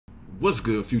What's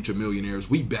good, future millionaires?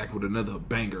 We back with another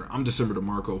banger. I'm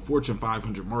DecemberDeMarco, Fortune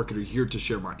 500 marketer, here to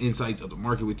share my insights of the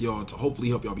market with y'all to hopefully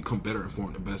help y'all become better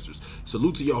informed investors.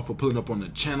 Salute to y'all for pulling up on the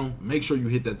channel. Make sure you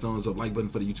hit that thumbs up, like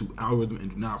button for the YouTube algorithm, and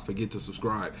do not forget to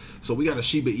subscribe. So we got a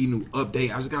Shiba Inu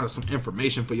update. I just got some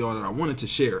information for y'all that I wanted to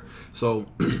share. So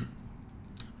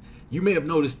you may have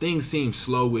noticed things seem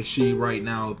slow with SHIB right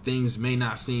now. Things may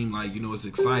not seem like, as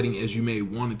exciting as you may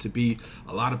want it to be.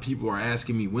 A lot of people are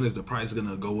asking me, when is the price going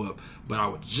to go up? But I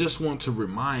would just want to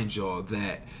remind y'all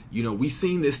that, we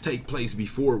seen this take place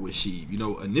before with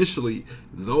SHIB. Initially,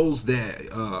 those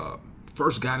that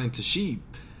first got into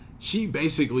SHIB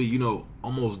basically,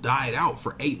 almost died out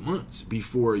for 8 months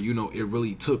before, it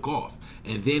really took off.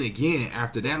 And then again,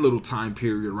 after that little time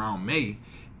period around May,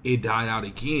 it died out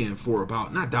again for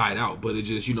about, not died out, but it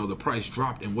just, the price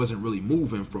dropped and wasn't really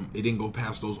moving it didn't go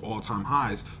past those all-time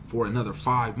highs for another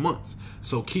 5 months.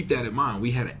 So keep that in mind. We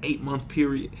had an 8-month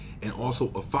period and also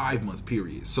a 5-month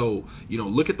period. So,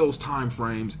 look at those time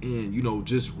frames and,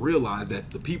 just realize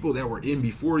that the people that were in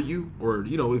before you, or,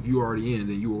 if you already in,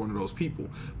 then you were one of those people.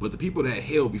 But the people that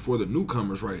held before the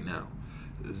newcomers right now,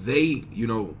 they,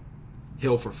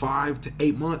 held for 5 to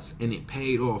 8 months, and it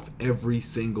paid off every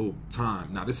single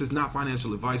time. Now, this is not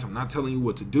financial advice. I'm not telling you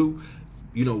what to do.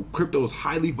 Crypto is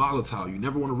highly volatile. You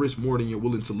never want to risk more than you're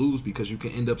willing to lose, because you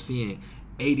can end up seeing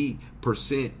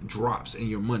 80% drops in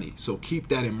your money. So keep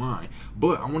that in mind.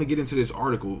 But I want to get into this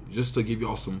article just to give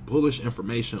y'all some bullish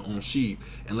information on SHIB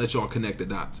and let y'all connect the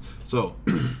dots. So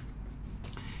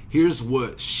here's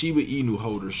what Shiba Inu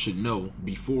holders should know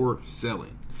before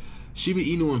selling. Shiba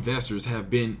Inu investors have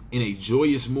been in a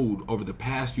joyous mood over the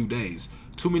past few days.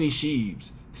 Too many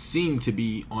Shibs seem to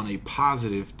be on a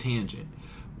positive tangent.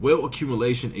 Whale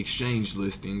accumulation exchange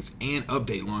listings and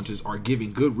update launches are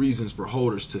giving good reasons for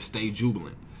holders to stay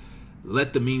jubilant.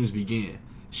 Let the memes begin.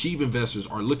 SHIB investors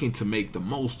are looking to make the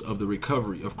most of the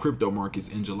recovery of crypto markets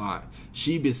in July.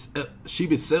 SHIB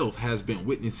itself has been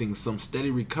witnessing some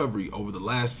steady recovery over the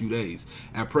last few days.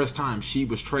 At press time, SHIB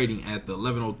was trading at the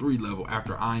 1103 level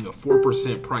after eyeing a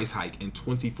 4% price hike in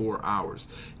 24 hours.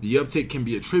 The uptick can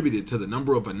be attributed to the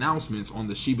number of announcements on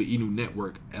the Shiba Inu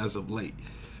network as of late.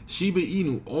 Shiba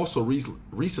Inu also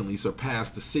recently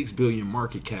surpassed the 6 billion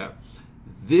market cap.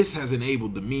 This has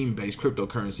enabled the meme-based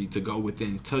cryptocurrency to go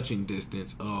within touching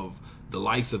distance of the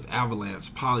likes of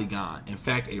Avalanche, Polygon. In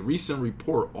fact, a recent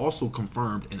report also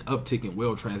confirmed an uptick in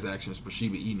whale transactions for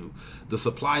Shiba Inu. The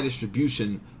supply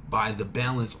distribution by the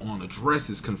balance on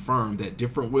addresses confirmed that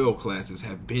different whale classes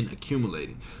have been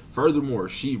accumulating. Furthermore,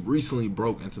 SHIB recently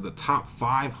broke into the top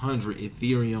 500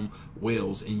 Ethereum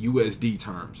whales in USD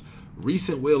terms.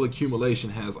 Recent whale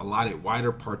accumulation has allotted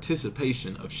wider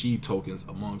participation of SHIB tokens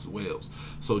amongst whales.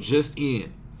 So this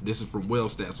is from Whale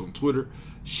Stats on Twitter,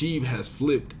 SHIB has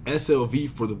flipped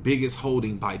SLV for the biggest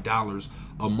holding by dollars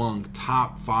among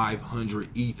top 500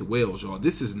 ETH whales, y'all.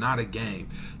 This is not a game.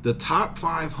 The top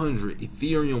 500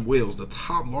 Ethereum whales, the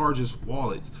top largest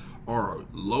wallets, are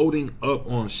loading up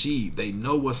on SHIB. They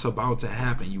know what's about to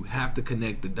happen. You have to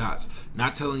connect the dots.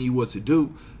 Not telling you what to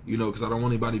do, because I don't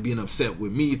want anybody being upset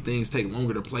with me if things take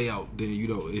longer to play out than,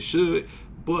 it should.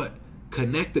 But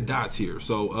connect the dots here.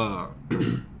 So,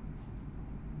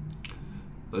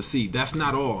 let's see. That's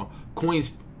not all.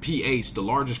 Coinbase, the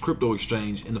largest crypto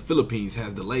exchange in the Philippines,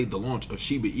 has delayed the launch of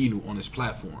Shiba Inu on its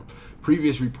platform.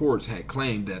 Previous reports had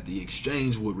claimed that the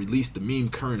exchange would release the meme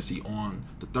currency on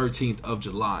the 13th of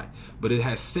July, but it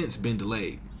has since been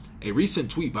delayed. A recent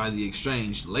tweet by the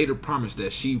exchange later promised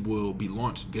that SHIB will be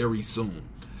launched very soon.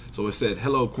 So it said,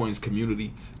 "Hello coins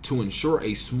community, to ensure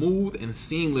a smooth and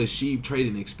seamless SHIB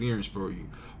trading experience for you,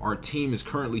 our team is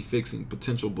currently fixing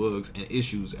potential bugs and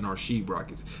issues in our SHIB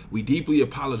rockets. We deeply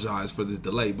apologize for this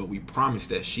delay, but we promise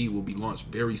that SHIB will be launched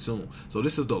very soon." So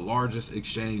this is the largest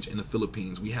exchange in the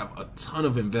Philippines. We have a ton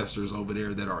of investors over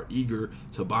there that are eager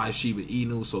to buy Shiba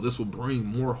Inu. So this will bring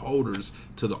more holders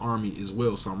to the army as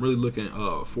well. So I'm really looking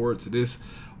forward to this.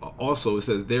 Also, it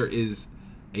says there is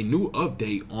a new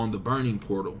update on the burning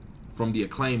portal from the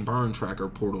acclaimed burn tracker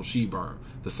portal ShibBurn.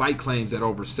 The site claims that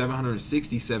over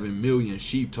 767 million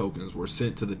SHIB tokens were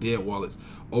sent to the dead wallets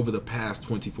over the past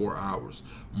 24 hours.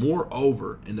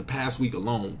 Moreover, in the past week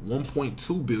alone,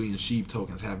 1.2 billion SHIB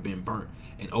tokens have been burnt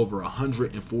in over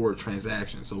 104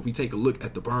 transactions. So if we take a look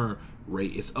at the burn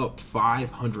rate, it's up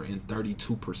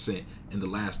 532% in the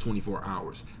last 24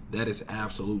 hours. That is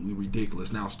absolutely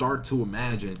ridiculous. Now start to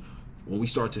imagine when we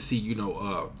start to see,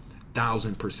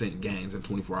 1,000% gains in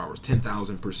 24 hours,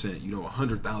 10,000%,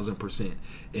 100,000%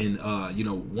 in,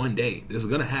 one day. This is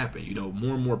going to happen.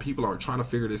 More and more people are trying to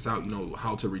figure this out,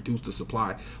 how to reduce the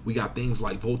supply. We got things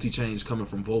like vechain coming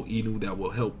from Inu that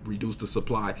will help reduce the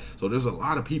supply. So there's a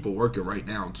lot of people working right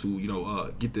now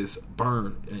to, get this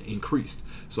burn increased.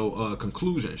 So,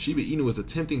 conclusion, Shiba Inu is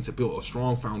attempting to build a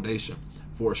strong foundation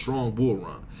for a strong bull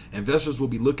run. Investors will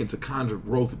be looking to conjure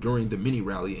growth during the mini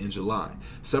rally in July.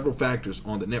 Several factors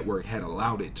on the network had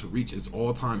allowed it to reach its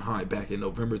all-time high back in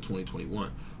November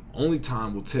 2021. Only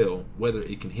time will tell whether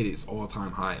it can hit its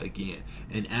all-time high again.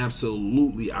 And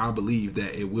absolutely, I believe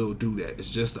that it will do that. It's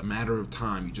just a matter of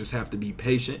time. You just have to be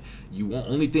patient.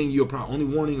 Only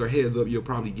warning or heads up you'll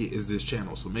probably get is this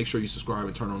channel. So make sure you subscribe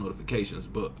and turn on notifications.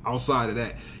 But outside of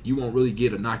that, you won't really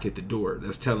get a knock at the door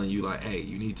that's telling you like, hey,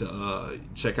 you need to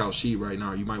check out SHIB right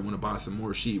now. Or you might want to buy some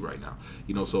more SHIB right now.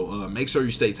 So make sure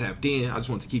you stay tapped in. I just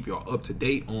want to keep y'all up to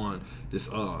date on this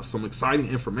some exciting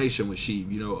information with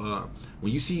SHIB.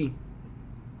 When you see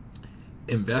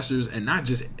investors, and not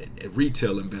just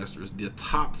retail investors, the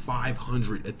top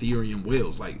 500 Ethereum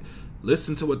whales, like,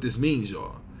 listen to what this means,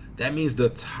 y'all. That means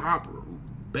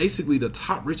basically the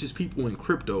top richest people in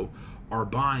crypto are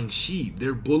buying SHIB.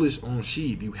 They're bullish on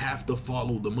SHIB. You have to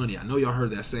follow the money. I know y'all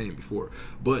heard that saying before,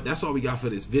 but that's all we got for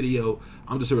this video.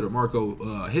 I'm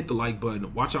DecemberDeMarco. Hit the like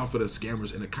button. Watch out for the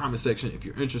scammers in the comment section. If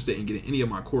you're interested in getting any of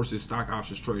my courses, stock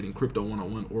options trading, crypto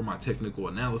 101, or my technical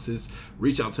analysis,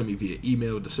 reach out to me via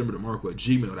email,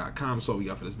 DecemberDeMarco@gmail.com. That's all we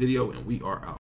got for this video, and we are out.